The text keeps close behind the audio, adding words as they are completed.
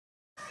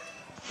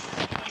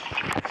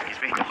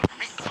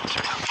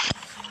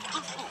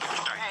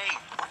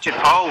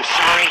Oh,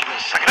 sorry.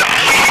 Suck it up.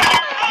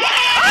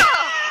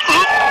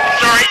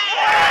 Sorry.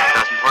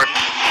 That's important.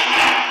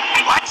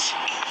 What?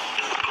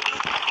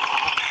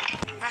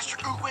 Master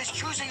Oogway's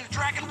choosing a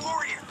dragon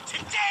warrior.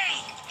 Today!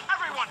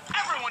 Everyone,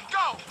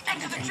 go!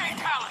 Get to the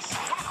Jade Palace.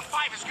 One of the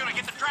five is gonna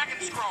get the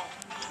dragon scroll.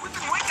 We've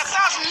been waiting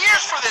 1,000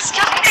 years for this.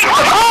 Just go!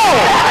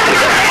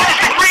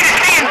 The greatest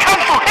day in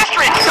Kung Fu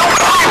history! Don't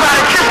worry about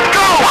it, just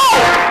go!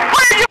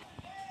 Where are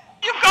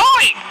you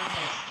going?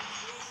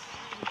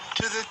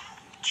 To the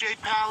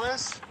Jade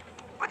Palace?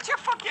 But you're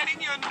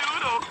forgetting your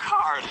noodle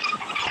card.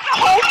 The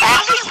whole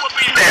palace will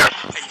be there.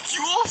 And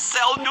you'll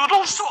sell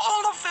noodles to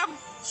all of them.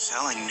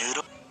 Selling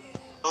noodles?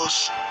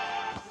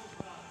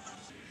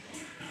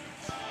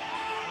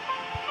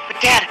 But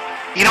Dad,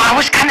 you know, I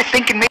was kind of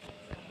thinking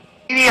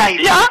maybe I...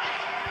 Yeah?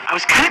 I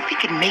was kind of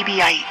thinking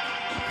maybe I...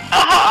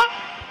 Uh-huh.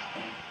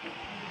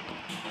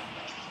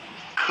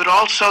 Could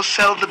also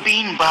sell the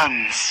bean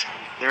buns.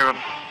 They're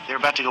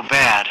about to go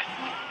bad.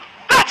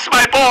 That's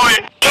my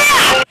boy!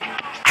 Yeah!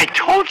 I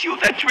told you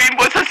that dream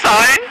was a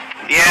sign.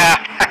 Yeah.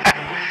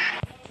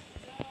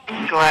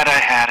 Glad I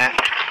had it.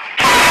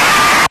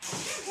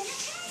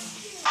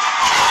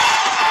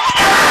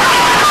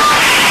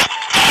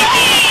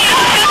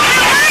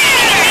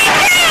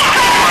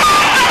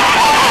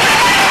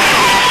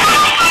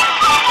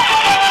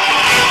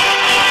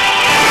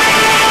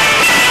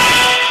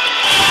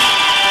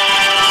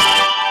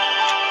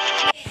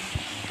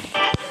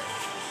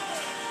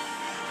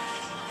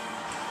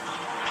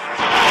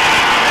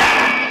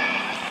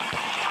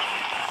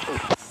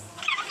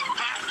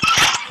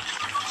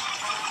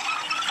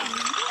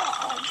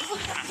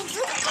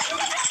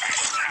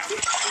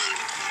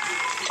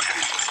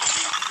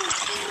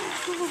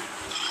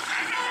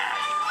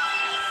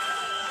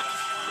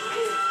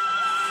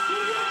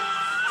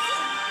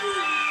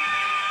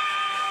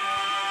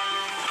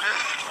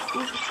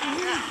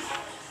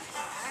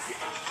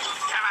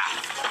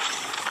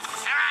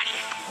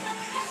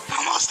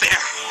 Almost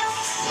there.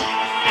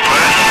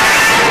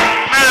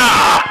 No!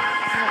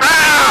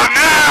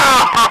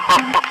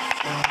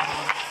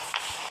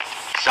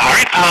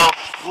 Sorry, pal.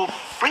 We'll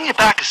bring you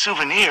back a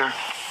souvenir.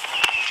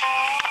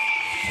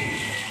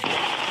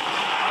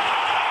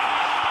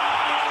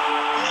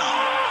 No,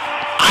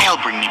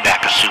 I'll bring you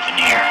back a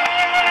souvenir.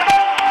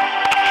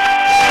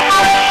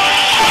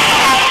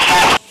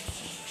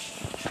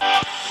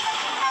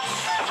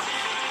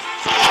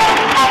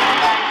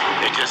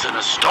 It is an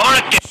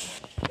historic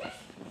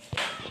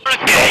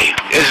day,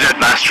 isn't it,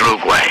 Master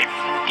Oogway?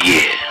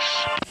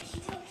 Yes,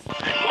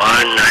 and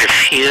one I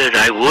feared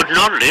I would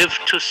not live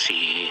to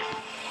see.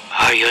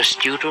 Are your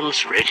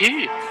students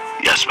ready?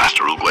 Yes,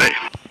 Master Oogway.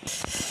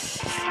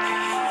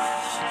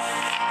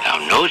 Now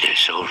know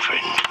this, old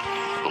friend.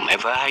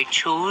 Whomever I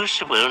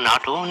choose will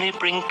not only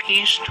bring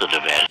peace to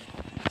the valley,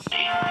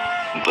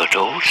 but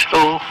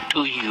also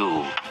to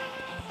you.